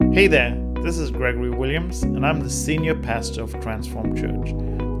Hey there, this is Gregory Williams, and I'm the senior pastor of Transform Church.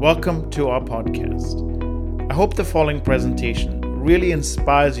 Welcome to our podcast. I hope the following presentation really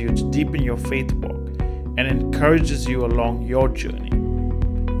inspires you to deepen your faith walk and encourages you along your journey.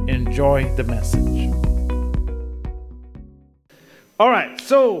 Enjoy the message. All right,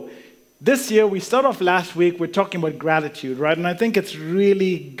 so this year we start off last week, we're talking about gratitude, right? And I think it's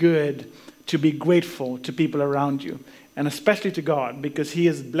really good to be grateful to people around you, and especially to God, because He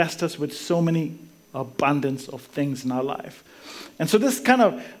has blessed us with so many abundance of things in our life. And so this is kind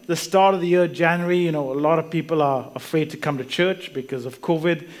of the start of the year, January. A lot of people are afraid to come to church because of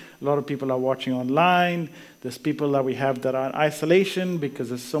COVID. A lot of people are watching online. There's people that we have that are in isolation because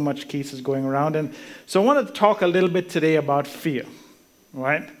there's so much cases going around. And so I want to talk a little bit today about fear,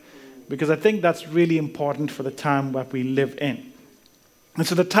 right? Because I think that's really important for the time that we live in. And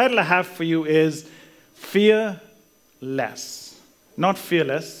so the title I have for you is Fear Less. Not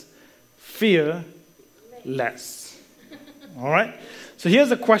fearless, fear less. All right? So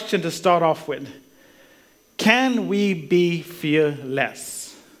here's a question to start off with. Can we be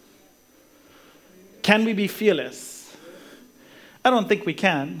fearless? Can we be fearless? I don't think we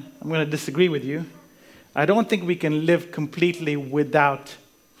can. I'm going to disagree with you. I don't think we can live completely without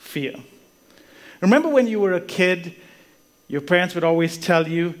fear. Remember when you were a kid, your parents would always tell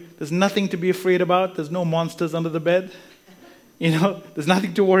you, there's nothing to be afraid about. There's no monsters under the bed. There's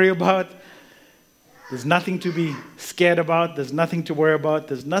nothing to worry about. There's nothing to be scared about. There's nothing to worry about.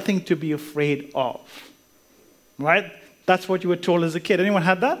 There's nothing to be afraid of. Right? That's what you were told as a kid. Anyone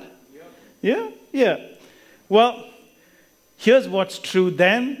had that? Yeah. Well, here's what's true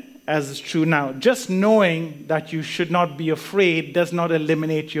then as is true now. Just knowing that you should not be afraid does not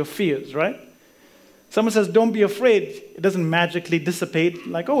eliminate your fears, right? Someone says, don't be afraid. It doesn't magically dissipate.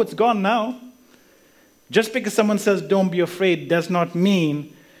 Like, oh, it's gone now. Just because someone says, don't be afraid, does not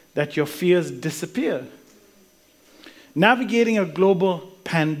mean that your fears disappear. Navigating a global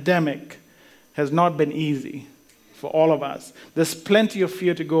pandemic has not been easy for all of us. There's plenty of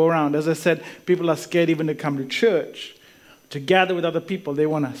fear to go around. As I said, people are scared even to come to church, to gather with other people. They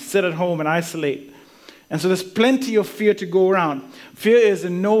want to sit at home and isolate. And so there's plenty of fear to go around. Fear is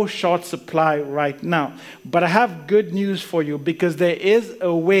in no short supply right now. But I have good news for you, because there is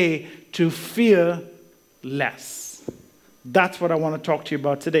a way to fear less. That's what I want to talk to you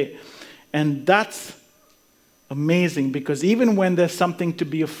about today. And that's amazing, because even when there's something to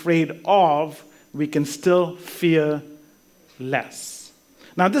be afraid of, we can still fear less.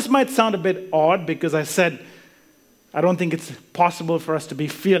 Now, this might sound a bit odd, because I said I don't think it's possible for us to be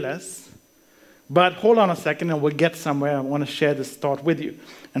fearless. But hold on a second and we'll get somewhere. I want to share this thought with you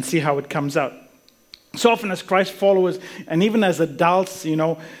and see how it comes out. So often as Christ followers, and even as adults,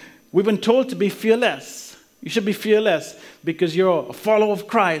 we've been told to be fearless. You should be fearless because you're a follower of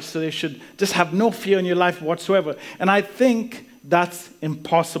Christ, so you should just have no fear in your life whatsoever. And I think that's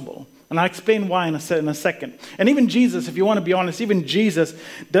impossible. And I'll explain why in a second. And even Jesus, if you want to be honest, even Jesus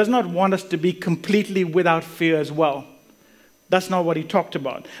does not want us to be completely without fear as well. That's not what he talked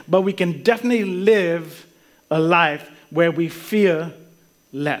about. But we can definitely live a life where we fear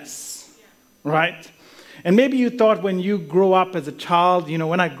less, right? And maybe you thought when you grow up as a child,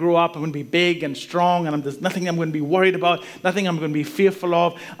 when I grow up, I'm going to be big and strong, and there's nothing I'm going to be worried about, nothing I'm going to be fearful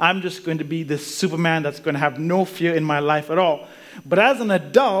of. I'm just going to be this Superman that's going to have no fear in my life at all. But as an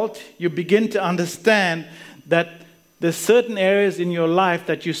adult, you begin to understand that there's certain areas in your life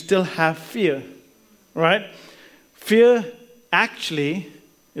that you still have fear, right? Fear actually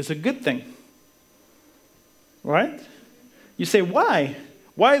is a good thing, right? You say, why?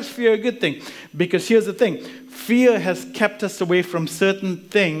 Why is fear a good thing? Because here's the thing. Fear has kept us away from certain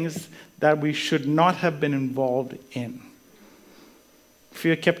things that we should not have been involved in.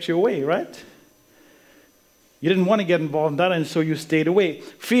 Fear kept you away, right? You didn't want to get involved in that, and so you stayed away.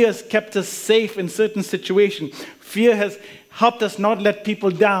 Fear has kept us safe in certain situations. Fear has helped us not let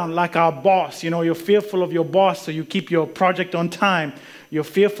people down, like our boss. You're fearful of your boss, so you keep your project on time. You're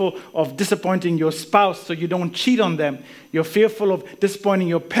fearful of disappointing your spouse, so you don't cheat on them. You're fearful of disappointing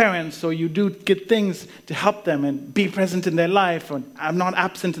your parents, so you do good things to help them and be present in their life, and I'm not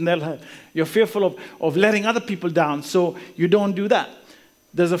absent in their life. You're fearful of letting other people down, so you don't do that.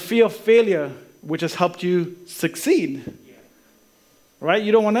 There's a fear of failure, which has helped you succeed. Right?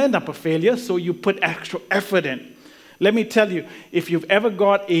 You don't want to end up a failure, so you put extra effort in. Let me tell you, if you've ever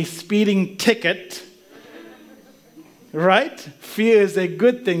got a speeding ticket, right? Fear is a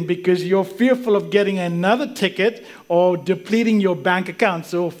good thing because you're fearful of getting another ticket or depleting your bank account.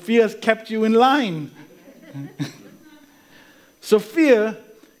 So fear has kept you in line. So fear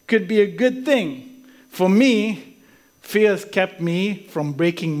could be a good thing. For me, Fear has kept me from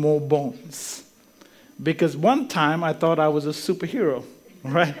breaking more bones. Because one time I thought I was a superhero,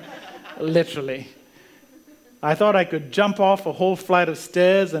 right? Literally. I thought I could jump off a whole flight of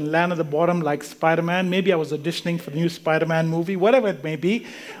stairs and land at the bottom like Spider-Man. Maybe I was auditioning for the new Spider-Man movie, whatever it may be.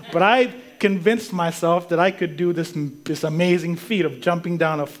 But I convinced myself that I could do this amazing feat of jumping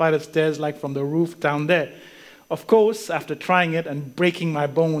down a flight of stairs like from the roof down there. Of course, after trying it and breaking my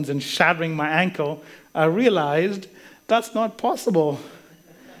bones and shattering my ankle, I realized that's not possible.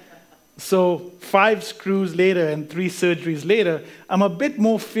 So 5 screws later and 3 surgeries later, I'm a bit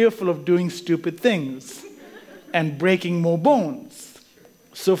more fearful of doing stupid things and breaking more bones.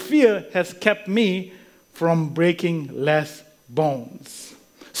 So fear has kept me from breaking less bones.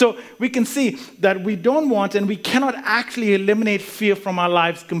 So we can see that we don't want and we cannot actually eliminate fear from our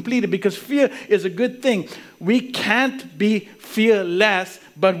lives completely, because fear is a good thing. We can't be fearless,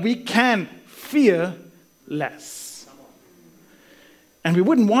 but we can fear less. And we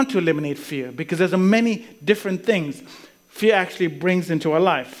wouldn't want to eliminate fear because there's many different things fear actually brings into our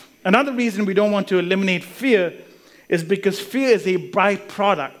life. Another reason we don't want to eliminate fear is because fear is a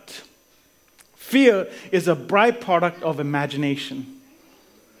byproduct. Fear is a byproduct of imagination.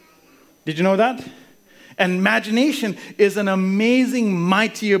 Did you know that? And imagination is an amazing,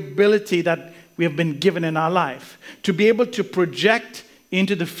 mighty ability that we have been given in our life to be able to project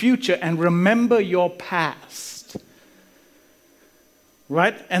into the future and remember your past.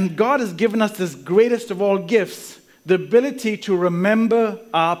 Right? And God has given us this greatest of all gifts, the ability to remember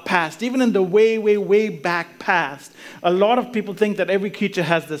our past, even in the way, way, way back past. A lot of people think that every creature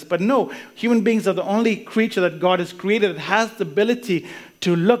has this, but no, human beings are the only creature that God has created that has the ability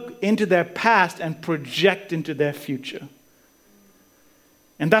to look into their past and project into their future.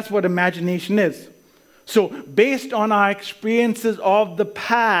 And that's what imagination is. So based on our experiences of the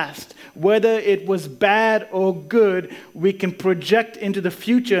past, whether it was bad or good, we can project into the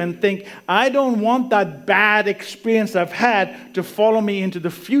future and think, I don't want that bad experience I've had to follow me into the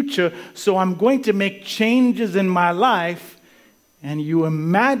future, so I'm going to make changes in my life, and you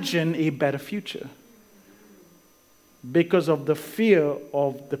imagine a better future because of the fear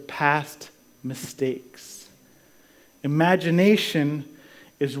of the past mistakes. Imagination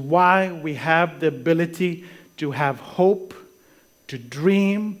is why we have the ability to have hope, to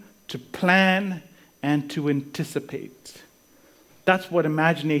dream, to plan, and to anticipate. That's what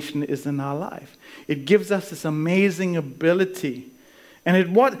imagination is in our life. It gives us this amazing ability.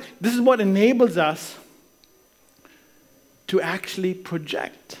 And this is what enables us to actually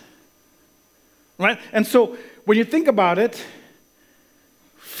project. Right? And so, when you think about it,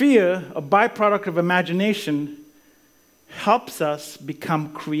 fear, a byproduct of imagination, helps us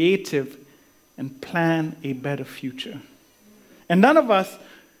become creative and plan a better future. And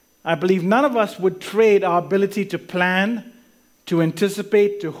I believe none of us would trade our ability to plan, to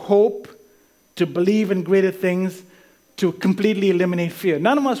anticipate, to hope, to believe in greater things, to completely eliminate fear.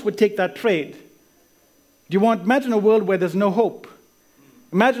 None of us would take that trade. Imagine a world where there's no hope.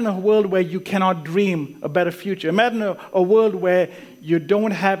 Imagine a world where you cannot dream a better future. Imagine a world where you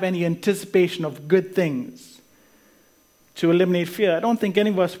don't have any anticipation of good things to eliminate fear. I don't think any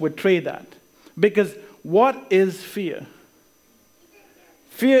of us would trade that. Because what is fear?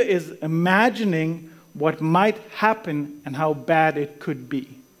 Fear is imagining what might happen and how bad it could be.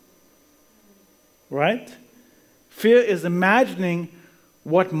 Right? Fear is imagining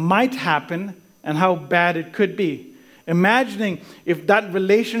what might happen and how bad it could be. Imagining if that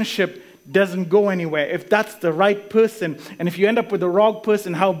relationship doesn't go anywhere, if that's the right person, and if you end up with the wrong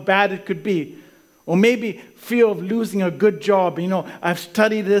person, how bad it could be. Or maybe fear of losing a good job. I've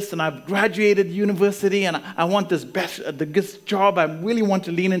studied this and I've graduated university and I want the best job. I really want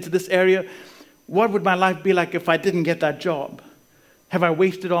to lean into this area. What would my life be like if I didn't get that job? Have I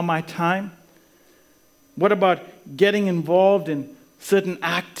wasted all my time? What about getting involved in certain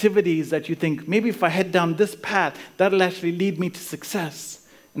activities that you think, maybe if I head down this path, that'll actually lead me to success.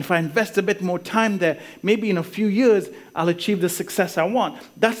 And if I invest a bit more time there, maybe in a few years, I'll achieve the success I want.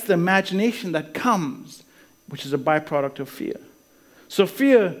 That's the imagination that comes, which is a byproduct of fear. So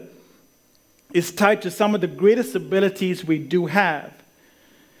fear is tied to some of the greatest abilities we do have.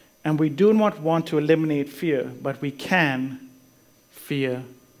 And we do not want to eliminate fear, but we can fear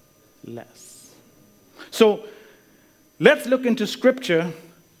less. So let's look into Scripture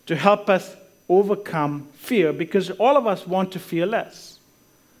to help us overcome fear, because all of us want to fear less.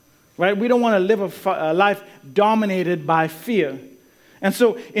 Right? We don't want to live a life dominated by fear. And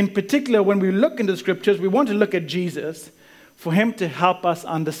so, in particular, when we look into the Scriptures, we want to look at Jesus for him to help us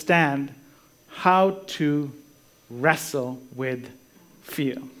understand how to wrestle with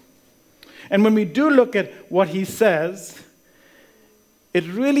fear. And when we do look at what he says, it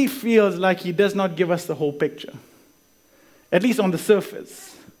really feels like he does not give us the whole picture, at least on the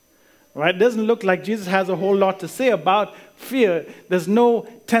surface. Right? It doesn't look like Jesus has a whole lot to say about fear. There's no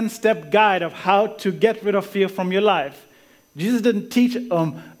 10-step guide of how to get rid of fear from your life. Jesus didn't teach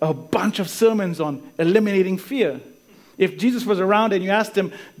a bunch of sermons on eliminating fear. If Jesus was around and you asked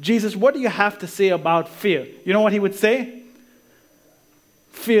him, Jesus, what do you have to say about fear? You know what he would say?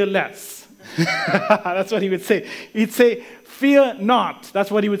 Fear less. That's what he would say. He'd say, fear not. That's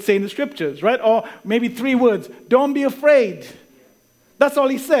what he would say in the scriptures, right? Or maybe 3 words, don't be afraid. That's all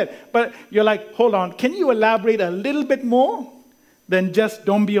he said. But you're like, hold on, can you elaborate a little bit more than just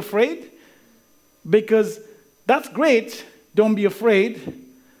don't be afraid? Because that's great, don't be afraid,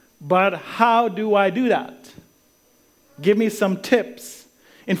 but how do I do that? Give me some tips.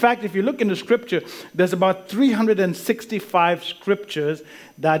 In fact, if you look into Scripture, there's about 365 scriptures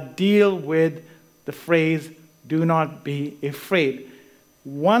that deal with the phrase, do not be afraid.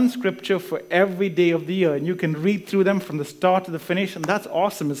 One scripture for every day of the year, and you can read through them from the start to the finish, and that's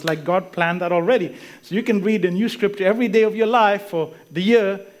awesome. It's like God planned that already. So you can read a new scripture every day of your life for the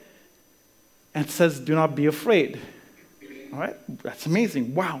year, and it says, do not be afraid. All right? That's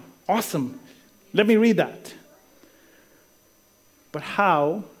amazing. Wow. Awesome. Let me read that. But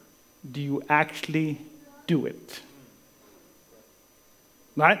how do you actually do it?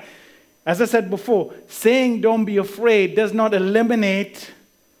 Right? As I said before, saying don't be afraid does not eliminate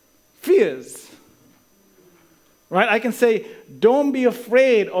fears. Right? I can say, don't be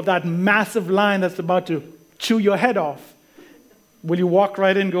afraid of that massive lion that's about to chew your head off. Will you walk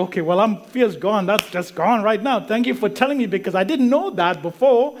right in and go, okay, well, fear's gone. That's just gone right now. Thank you for telling me because I didn't know that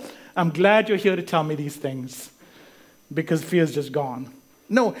before. I'm glad you're here to tell me these things because fear's just gone.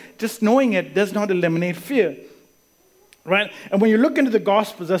 No, just knowing it does not eliminate fear. Right? And when you look into the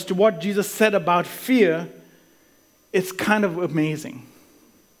Gospels as to what Jesus said about fear, it's kind of amazing.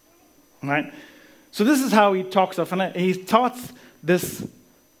 Right? So this is how he talks of, and he taught this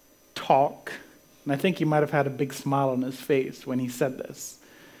talk, and I think he might have had a big smile on his face when he said this.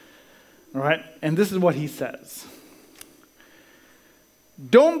 All right? And this is what he says.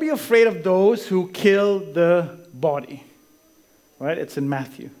 Don't be afraid of those who kill the body. Right? It's in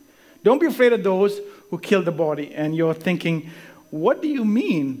Matthew. Don't be afraid of those who kill the body. And you're thinking, what do you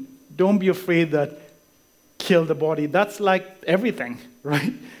mean? Don't be afraid that kill the body. That's like everything,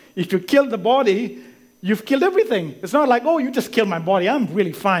 right? If you kill the body, you've killed everything. It's not like, oh, you just killed my body. I'm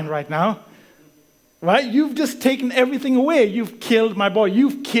really fine right now. Right? You've just taken everything away. You've killed my body.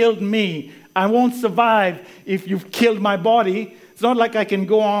 You've killed me. I won't survive if you've killed my body. It's not like I can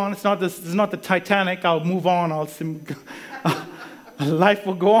go on. It's not the Titanic. I'll move on. Life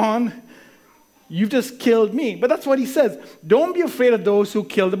will go on. You've just killed me. But that's what he says. Don't be afraid of those who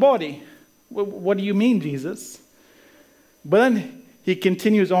kill the body. What do you mean, Jesus? But then he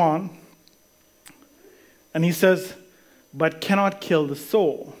continues on. And he says, but cannot kill the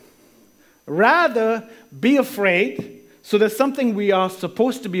soul. Rather, be afraid. So there's something we are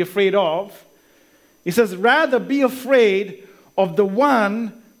supposed to be afraid of. He says, rather be afraid of the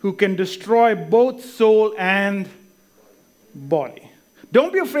one who can destroy both soul and body.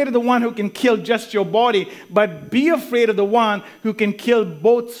 Don't be afraid of the one who can kill just your body, but be afraid of the one who can kill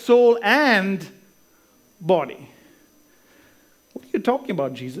both soul and body. What are you talking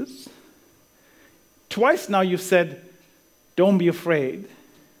about, Jesus? Twice now you've said, don't be afraid.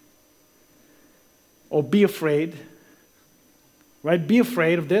 Or be afraid. Right? Be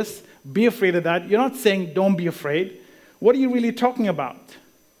afraid of this. Be afraid of that. You're not saying don't be afraid. What are you really talking about?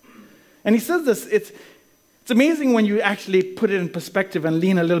 And he says this, it's amazing when you actually put it in perspective and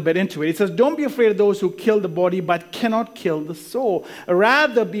lean a little bit into it. He says, don't be afraid of those who kill the body but cannot kill the soul.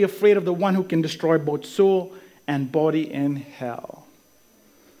 Rather be afraid of the one who can destroy both soul and body in hell.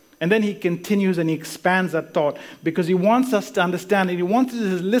 And then he continues and he expands that thought because he wants us to understand it. He wants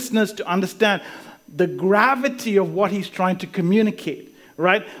his listeners to understand the gravity of what he's trying to communicate.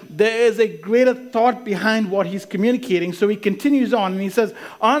 Right? There is a greater thought behind what he's communicating. So he continues on and he says,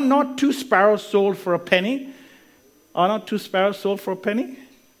 are not 2 sparrows sold for a penny? Are not 2 sparrows sold for a penny?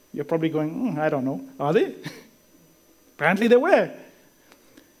 You're probably going, I don't know. Are they? Apparently they were.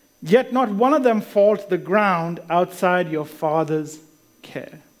 Yet not one of them fall to the ground outside your Father's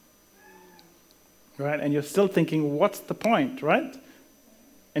care. Right? And you're still thinking, what's the point? Right?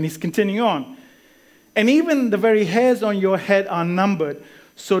 And he's continuing on. And even the very hairs on your head are numbered.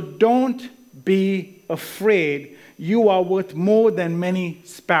 So don't be afraid. You are worth more than many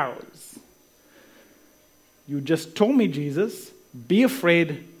sparrows. You just told me, Jesus, be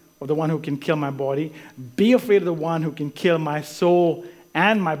afraid of the one who can kill my body. Be afraid of the one who can kill my soul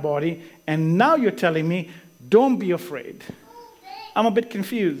and my body. and now you're telling me, don't be afraid. I'm a bit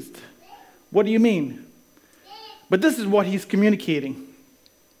confused. What do you mean? But this is what he's communicating.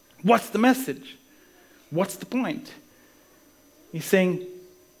 What's the message? What's the point? He's saying,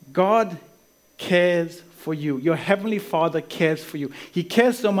 God cares for you. Your heavenly Father cares for you. He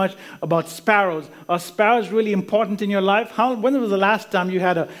cares so much about sparrows. Are sparrows really important in your life? When was the last time you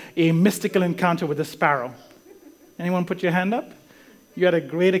had a mystical encounter with a sparrow? Anyone put your hand up? You had a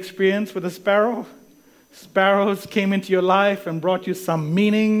great experience with a sparrow? Sparrows came into your life and brought you some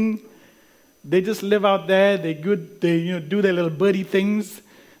meaning. They just live out there. They do their little birdie things.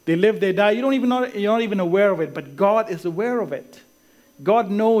 They live, they die. You're not even aware of it, but God is aware of it.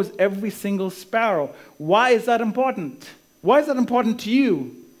 God knows every single sparrow. Why is that important? Why is that important to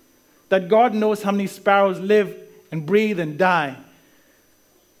you? That God knows how many sparrows live and breathe and die.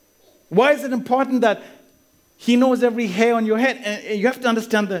 Why is it important that He knows every hair on your head? And you have to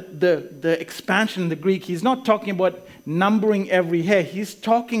understand the expansion in the Greek. He's not talking about numbering every hair. He's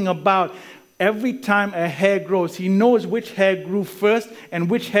talking about every time a hair grows, He knows which hair grew first and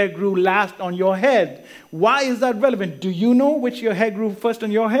which hair grew last on your head. Why is that relevant? Do you know which your hair grew first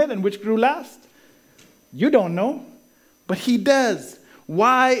on your head and which grew last? You don't know, but He does.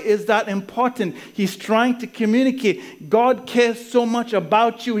 Why is that important? He's trying to communicate. God cares so much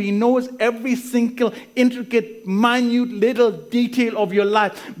about you. He knows every single intricate, minute little detail of your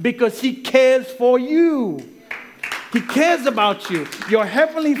life because He cares for you. He cares about you. Your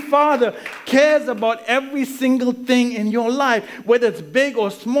heavenly Father cares about every single thing in your life, whether it's big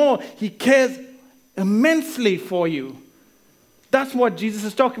or small. He cares immensely for you. That's what Jesus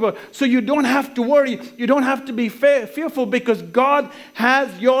is talking about. So you don't have to worry. You don't have to be fearful because God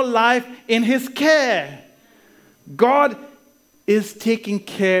has your life in His care. God is taking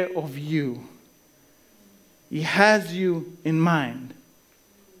care of you. He has you in mind.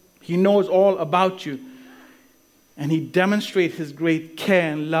 He knows all about you. And He demonstrates His great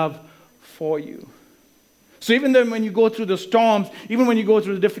care and love for you. So even then when you go through the storms, even when you go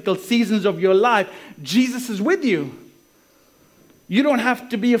through the difficult seasons of your life, Jesus is with you. You don't have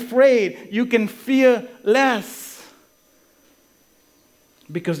to be afraid. You can fear less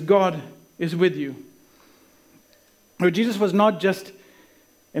because God is with you. Now, Jesus was not just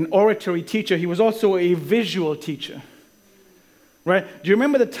an oratory teacher. He was also a visual teacher. Right? Do you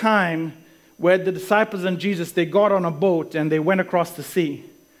remember the time where the disciples and Jesus, they got on a boat and they went across the sea?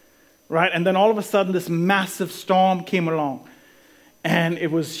 Right? And then all of a sudden this massive storm came along. And it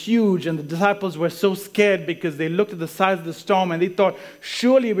was huge, and the disciples were so scared because they looked at the size of the storm and they thought,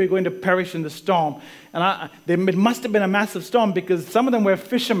 surely we're going to perish in the storm. And it must have been a massive storm because some of them were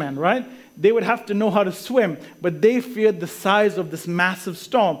fishermen, right? They would have to know how to swim, but they feared the size of this massive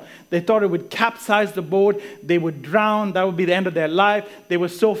storm. They thought it would capsize the boat, they would drown, that would be the end of their life. They were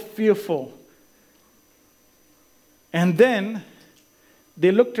so fearful. And then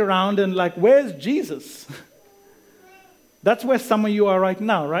they looked around and like, where's Jesus? That's where some of you are right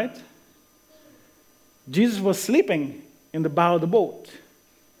now, right? Jesus was sleeping in the bow of the boat.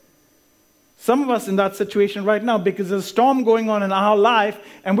 Some of us in that situation right now because there's a storm going on in our life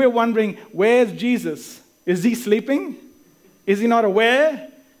and we're wondering, where's Jesus? Is He sleeping? Is He not aware?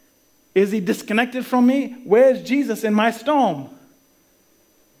 Is He disconnected from me? Where's Jesus in my storm?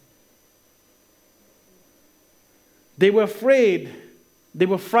 They were afraid. They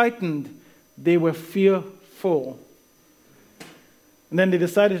were frightened. They were fearful. And then they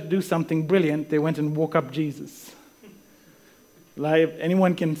decided to do something brilliant. They went and woke up Jesus. Like, if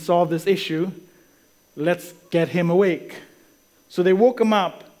anyone can solve this issue, let's get Him awake. So they woke Him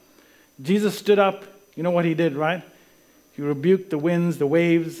up. Jesus stood up. You know what He did, right? He rebuked the winds, the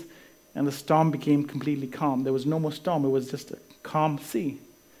waves, and the storm became completely calm. There was no more storm. It was just a calm sea.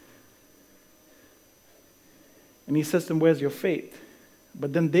 And He says to them, where's your faith?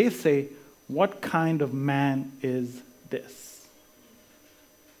 But then they say, what kind of man is this?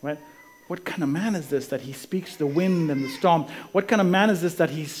 Right? What kind of man is this that he speaks to the wind and the storm? What kind of man is this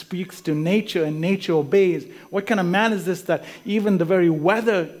that he speaks to nature and nature obeys? What kind of man is this that even the very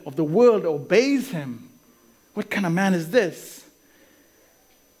weather of the world obeys him? What kind of man is this?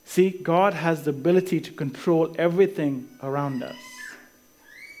 See, God has the ability to control everything around us.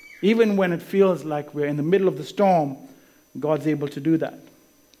 Even when it feels like we're in the middle of the storm, God's able to do that.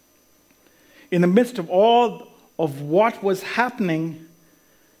 In the midst of all of what was happening,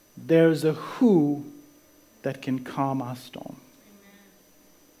 there's a who that can calm our storm.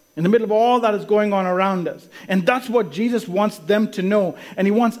 in the middle of all that is going on around us. And that's what Jesus wants them to know. And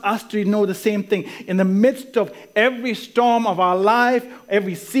he wants us to know the same thing. In the midst of every storm of our life,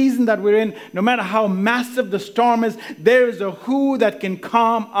 every season that we're in, no matter how massive the storm is, there is a who that can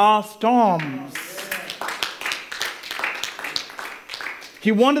calm our storms.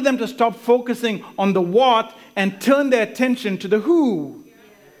 He wanted them to stop focusing on the what and turn their attention to the who.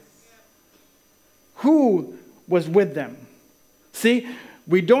 Who was with them? See,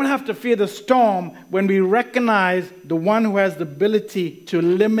 we don't have to fear the storm when we recognize the one who has the ability to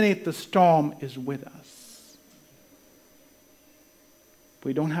eliminate the storm is with us.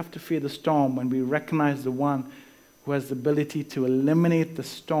 We don't have to fear the storm when we recognize the one who has the ability to eliminate the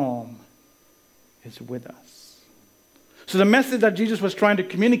storm is with us. So the message that Jesus was trying to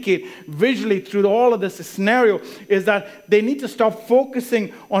communicate visually through all of this scenario is that they need to stop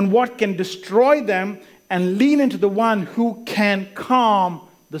focusing on what can destroy them and lean into the one who can calm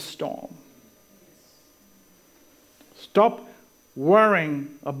the storm. Stop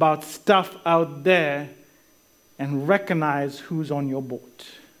worrying about stuff out there and recognize who's on your boat.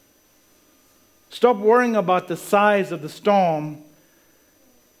 Stop worrying about the size of the storm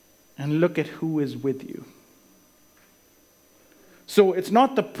and look at who is with you. So it's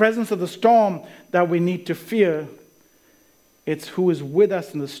not the presence of the storm that we need to fear. It's who is with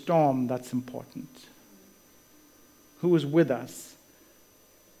us in the storm that's important. Who is with us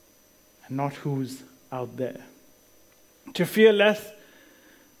and not who's out there. To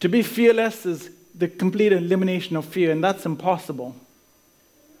be fearless is the complete elimination of fear, and that's impossible.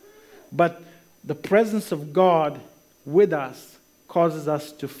 But the presence of God with us causes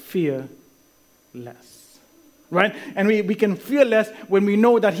us to fear less. Right? And we can fear less when we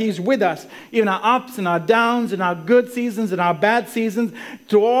know that He's with us. Even our ups and our downs and our good seasons and our bad seasons,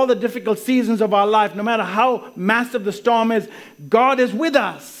 through all the difficult seasons of our life, no matter how massive the storm is, God is with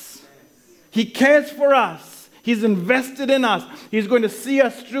us. He cares for us. He's invested in us. He's going to see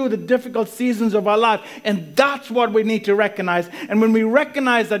us through the difficult seasons of our life. And that's what we need to recognize. And when we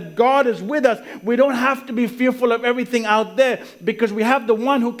recognize that God is with us, we don't have to be fearful of everything out there because we have the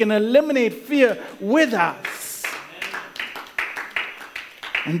one who can eliminate fear with us.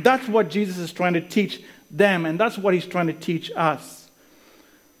 And that's what Jesus is trying to teach them, and that's what He's trying to teach us.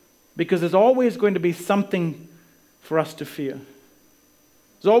 Because there's always going to be something for us to fear.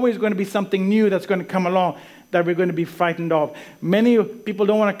 There's always going to be something new that's going to come along that we're going to be frightened of. Many people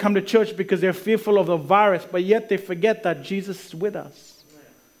don't want to come to church because they're fearful of the virus, but yet they forget that Jesus is with us.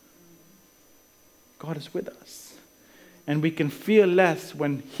 God is with us. And we can fear less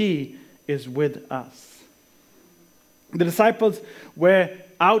when He is with us. The disciples were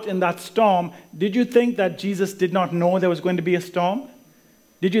out in that storm. Did you think that Jesus did not know there was going to be a storm?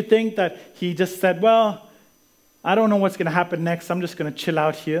 Did you think that He just said, well, I don't know what's going to happen next. I'm just going to chill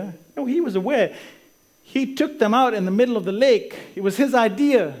out here? No, He was aware. He took them out in the middle of the lake. It was His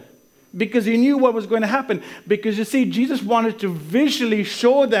idea because He knew what was going to happen. Because you see, Jesus wanted to visually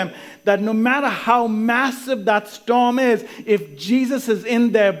show them that no matter how massive that storm is, if Jesus is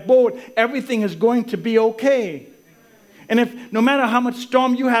in their boat, everything is going to be okay. And if no matter how much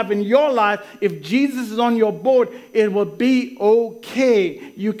storm you have in your life, if Jesus is on your boat, it will be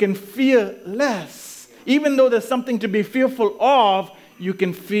okay. You can fear less. Even though there's something to be fearful of, you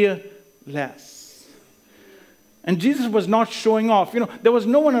can fear less. And Jesus was not showing off. There was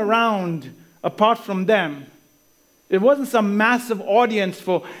no one around apart from them. It wasn't some massive audience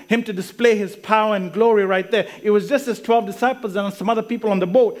for Him to display His power and glory right there. It was just His 12 disciples and some other people on the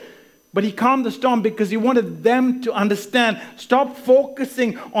boat. But He calmed the storm because He wanted them to understand. Stop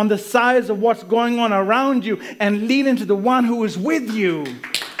focusing on the size of what's going on around you and lean into the one who is with you.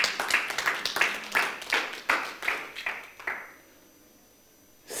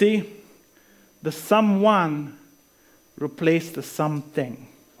 See, the someone replaced the something.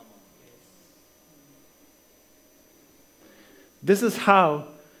 This is how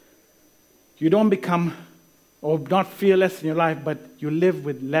you don't become or not fearless in your life, but you live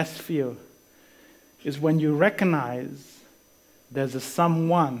with less fear, is when you recognize there's a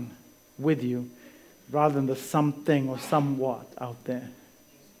someone with you rather than the something or somewhat out there.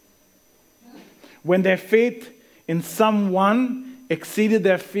 When their faith in someone exceeded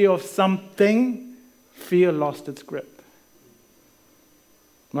their fear of something, fear lost its grip.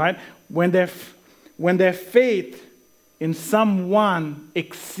 Right? When their faith in someone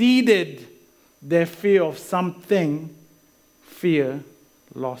exceeded their fear of something, fear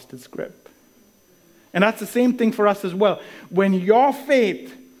lost its grip. And that's the same thing for us as well. When your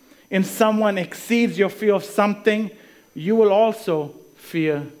faith in someone exceeds your fear of something, you will also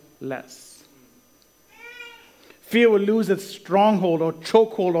fear less. Fear will lose its stronghold or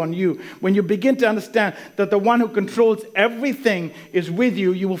chokehold on you. When you begin to understand that the one who controls everything is with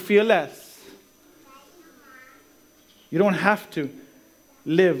you, you will fear less. You don't have to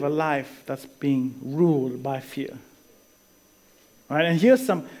live a life that's being ruled by fear. Right? And here's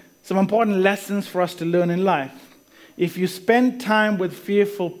some important lessons for us to learn in life. If you spend time with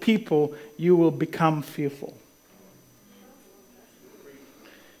fearful people, you will become fearful.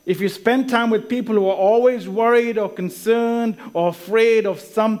 If you spend time with people who are always worried or concerned or afraid of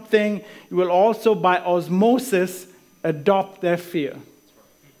something, you will also, by osmosis, adopt their fear.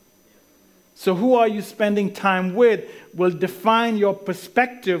 So who are you spending time with will define your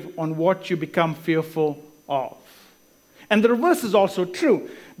perspective on what you become fearful of. And the reverse is also true,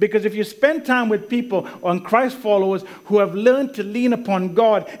 because if you spend time with people or Christ followers who have learned to lean upon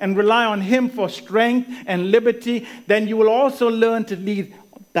God and rely on Him for strength and liberty, then you will also learn to lead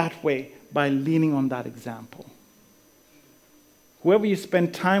that way by leaning on that example. Whoever you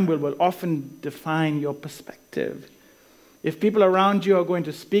spend time with will often define your perspective. If people around you are going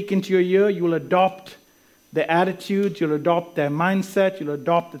to speak into your ear, you will adopt their attitude, you'll adopt their mindset, you'll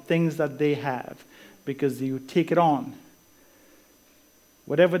adopt the things that they have, because you take it on.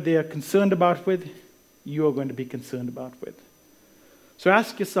 Whatever they are concerned about with, you are going to be concerned about with. So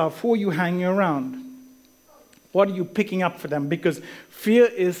ask yourself, who are you hanging around? What are you picking up for them? Because fear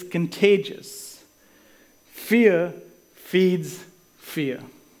is contagious. Fear feeds fear.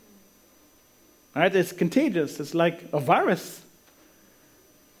 Right? It's contagious. It's like a virus.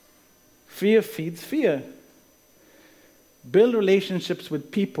 Fear feeds fear. Build relationships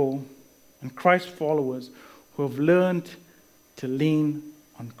with people and Christ followers who have learned to lean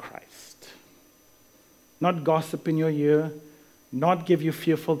on Christ. Not gossip in your ear, not give you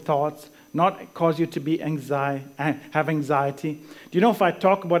fearful thoughts, not cause you to be have anxiety. Do you know if I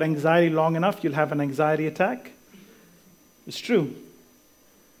talk about anxiety long enough, you'll have an anxiety attack? It's true.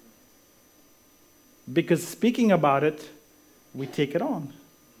 Because speaking about it, we take it on.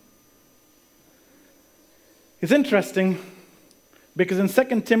 It's interesting because in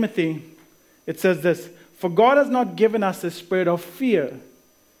 2 Timothy, it says this, "For God has not given us a spirit of fear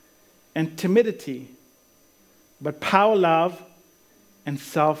and timidity, but power, love, and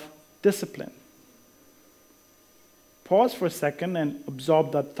self-discipline." Pause for a second and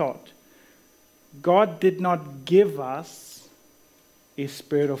absorb that thought. God did not give us a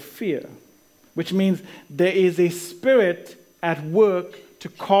spirit of fear, which means there is a spirit at work to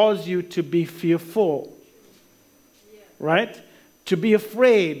cause you to be fearful. Right? To be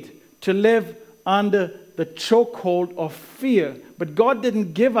afraid, to live under the chokehold of fear. But God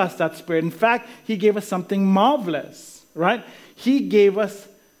didn't give us that spirit. In fact, He gave us something marvelous, right? He gave us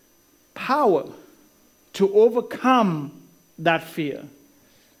power to overcome that fear.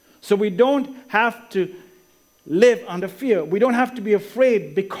 So we don't have to live under fear. We don't have to be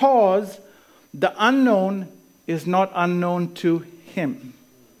afraid because the unknown is not unknown to Him.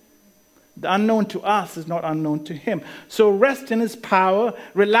 The unknown to us is not unknown to Him. So rest in His power,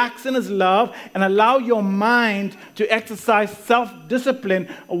 relax in His love, and allow your mind to exercise self-discipline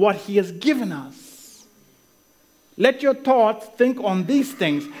of what He has given us. Let your thoughts think on these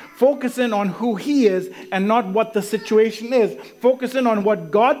things. Focus in on who He is and not what the situation is. Focus in on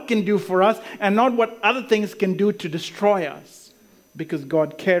what God can do for us and not what other things can do to destroy us, because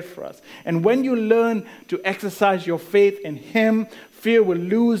God cared for us. And when you learn to exercise your faith in Him, fear will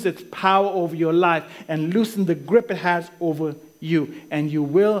lose its power over your life and loosen the grip it has over you. And you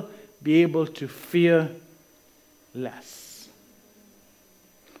will be able to fear less.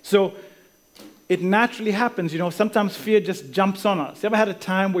 So it naturally happens. You know, sometimes fear just jumps on us. You ever had a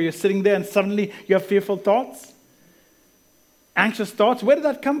time where you're sitting there and suddenly you have fearful thoughts? Anxious thoughts? Where did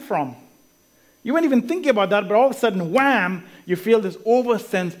that come from? You weren't even thinking about that, but all of a sudden, wham, you feel this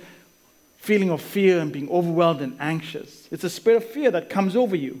feeling of fear and being overwhelmed and anxious. It's a spirit of fear that comes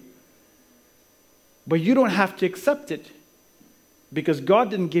over you. But you don't have to accept it, because God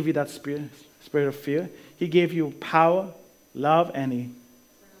didn't give you that spirit of fear. He gave you power, love, and a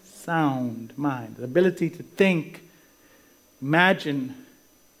sound mind, the ability to think, imagine,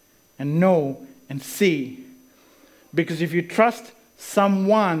 and know and see. Because if you trust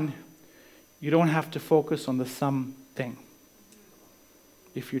someone, you don't have to focus on the something.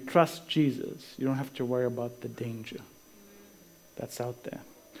 If you trust Jesus, you don't have to worry about the danger that's out there.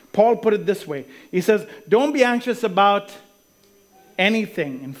 Paul put it this way. He says, don't be anxious about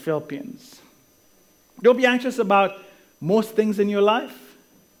anything in Philippians. Don't be anxious about most things in your life.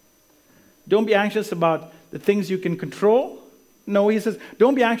 Don't be anxious about the things you can control. No, he says,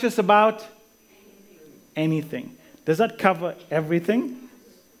 don't be anxious about anything. Does that cover everything?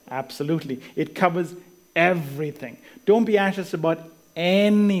 Absolutely. It covers everything. Don't be anxious about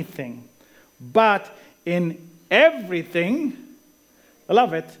anything. But in everything, I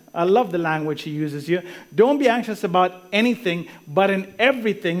love it. I love the language he uses here. Don't be anxious about anything, but in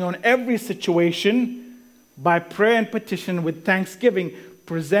everything, on every situation, by prayer and petition with thanksgiving,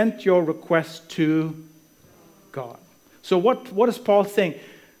 present your request to God. So what is Paul saying?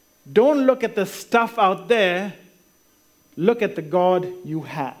 Don't look at the stuff out there. Look at the God you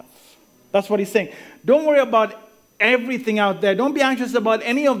have. That's what he's saying. Don't worry about everything out there. Don't be anxious about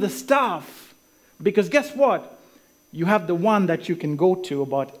any of the stuff. Because guess what? You have the one that you can go to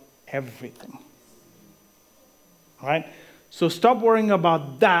about everything. All right? So stop worrying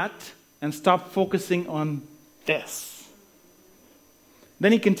about that and stop focusing on this.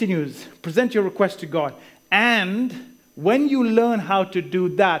 Then he continues, present your request to God. And when you learn how to do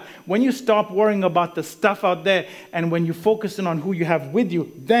that, when you stop worrying about the stuff out there and when you focus in on who you have with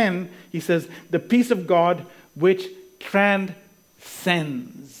you, then, he says, the peace of God which transcends.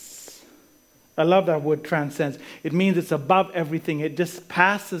 I love that word, transcends. It means it's above everything. It just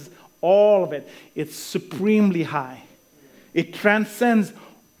passes all of it. It's supremely high. It transcends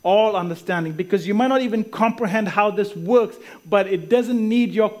all understanding, because you might not even comprehend how this works, but it doesn't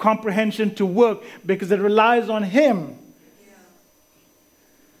need your comprehension to work because it relies on Him.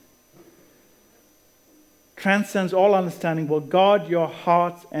 Transcends all understanding will guard your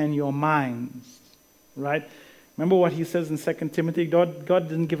hearts and your minds. Right? Remember what he says in 2 Timothy? God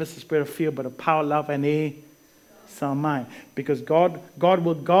didn't give us a spirit of fear, but a power, love, and a sound mind. Because God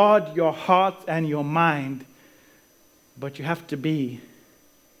will guard your heart and your mind, but you have to be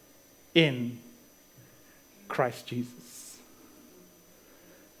in Christ Jesus.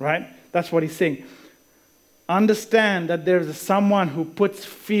 Right? That's what he's saying. Understand that there is someone who puts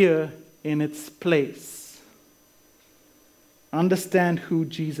fear in its place. Understand who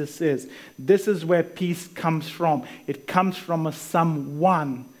Jesus is. This is where peace comes from. It comes from a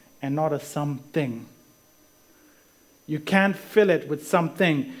someone and not a something. You can't fill it with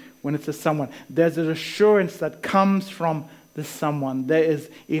something when it's a someone. There's an assurance that comes from the someone. There is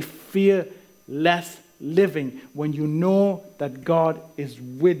a fearless living when you know that God is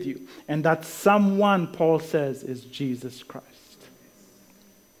with you. And that someone, Paul says, is Jesus Christ.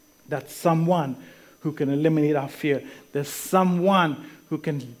 That someone who can eliminate our fear. There's someone who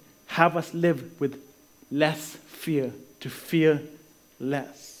can have us live with less fear, to fear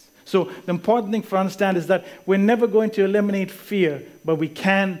less. So the important thing for understand is that we're never going to eliminate fear, but we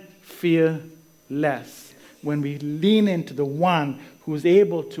can fear less when we lean into the one who is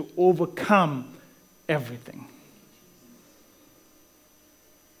able to overcome everything.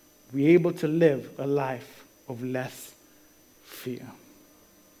 We're able to live a life of less fear.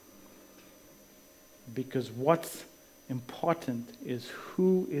 Because what's important is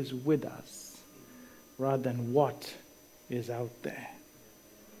who is with us rather than what is out there.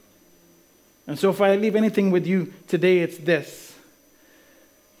 And so if I leave anything with you today, it's this.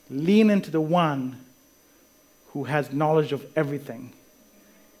 Lean into the one who has knowledge of everything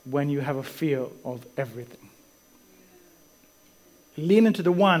when you have a fear of everything. Lean into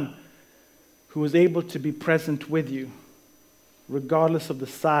the one who is able to be present with you regardless of the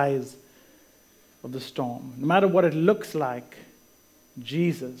size of the storm. No matter what it looks like,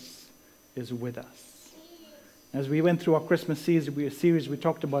 Jesus is with us. As we went through our Christmas series, we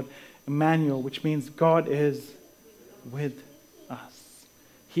talked about Emmanuel, which means God is with us.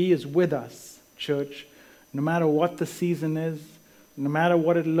 He is with us, church. No matter what the season is, no matter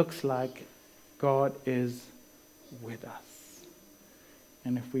what it looks like, God is with us.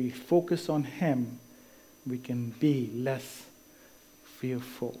 And if we focus on Him, we can be less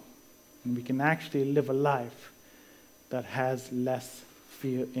fearful. And we can actually live a life that has less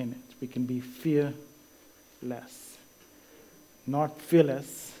fear in it. We can be fearless. Not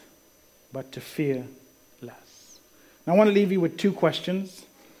fearless, but to fear less. Now, I want to leave you with two questions.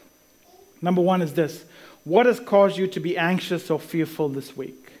 Number one is this. What has caused you to be anxious or fearful this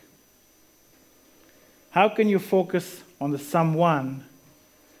week? How can you focus on the someone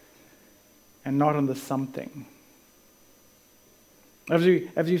and not on the something? As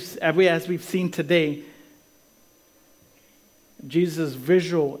we've seen today, Jesus'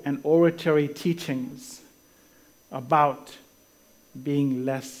 visual and oratory teachings about being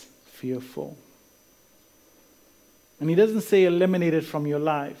less fearful. And He doesn't say eliminate it from your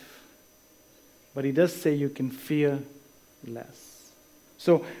life, but He does say you can fear less.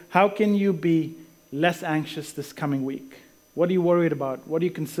 So how can you be less anxious this coming week? What are you worried about? What are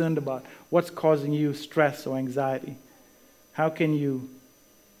you concerned about? What's causing you stress or anxiety? How can you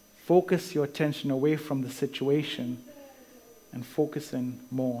focus your attention away from the situation and focusing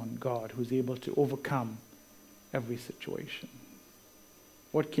more on God, who's able to overcome every situation.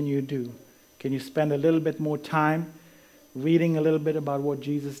 What can you do? Can you spend a little bit more time reading a little bit about what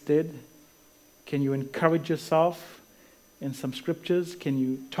Jesus did? Can you encourage yourself in some scriptures? Can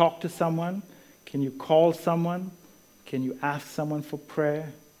you talk to someone? Can you call someone? Can you ask someone for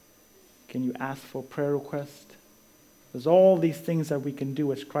prayer? Can you ask for prayer request? There's all these things that we can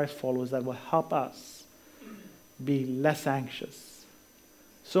do as Christ followers that will help us be less anxious.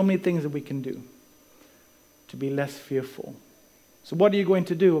 So many things that we can do to be less fearful. So what are you going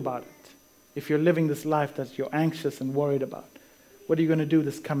to do about it? If you're living this life that you're anxious and worried about, what are you going to do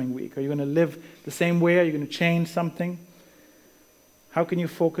this coming week? Are you going to live the same way? Are you going to change something? How can you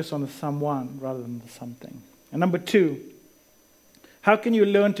focus on the someone rather than the something? And number 2, how can you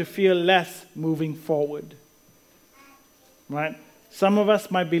learn to fear less moving forward? Right? Some of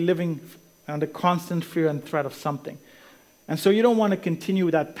us might be living under constant fear and threat of something. And so you don't want to continue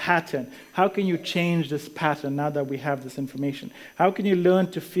that pattern. How can you change this pattern now that we have this information? How can you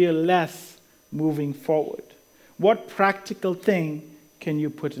learn to fear less moving forward? What practical thing can you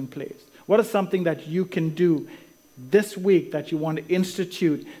put in place? What is something that you can do this week that you want to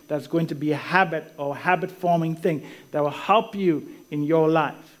institute that's going to be a habit or habit-forming thing that will help you in your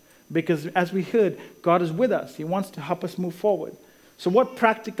life? Because as we heard, God is with us. He wants to help us move forward. So what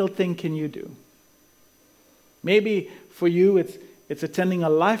practical thing can you do? Maybe for you it's attending a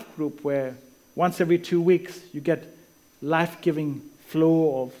life group where once every 2 weeks you get life-giving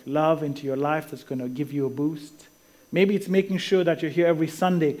flow of love into your life that's going to give you a boost. Maybe it's making sure that you're here every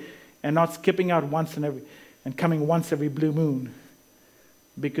Sunday and not skipping out and coming once every blue moon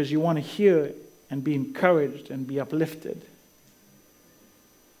because you want to hear and be encouraged and be uplifted.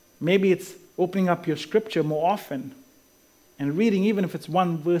 Maybe it's opening up your scripture more often and reading, even if it's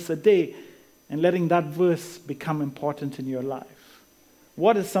one verse a day, and letting that verse become important in your life.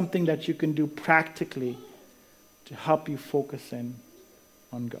 What is something that you can do practically to help you focus in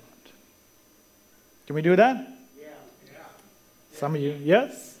on God? Can we do that? Yeah. Some of you,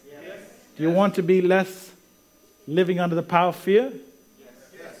 yes? Yes. Do you want to be less living under the power of fear?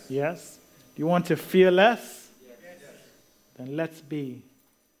 Yes. Yes. Do you want to fear less? Yes. Then let's be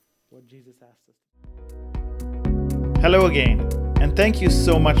what Jesus asked us to. Hello again, and thank you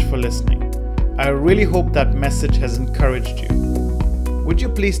so much for listening. I really hope that message has encouraged you. Would you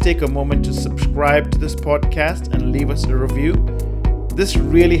please take a moment to subscribe to this podcast and leave us a review? This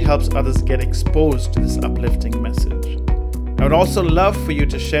really helps others get exposed to this uplifting message. I would also love for you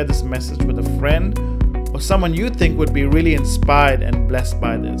to share this message with a friend or someone you think would be really inspired and blessed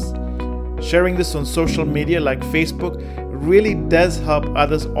by this. Sharing this on social media like Facebook really does help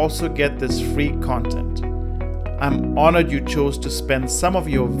others also get this free content. I'm honored you chose to spend some of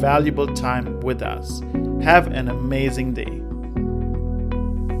your valuable time with us. Have an amazing day.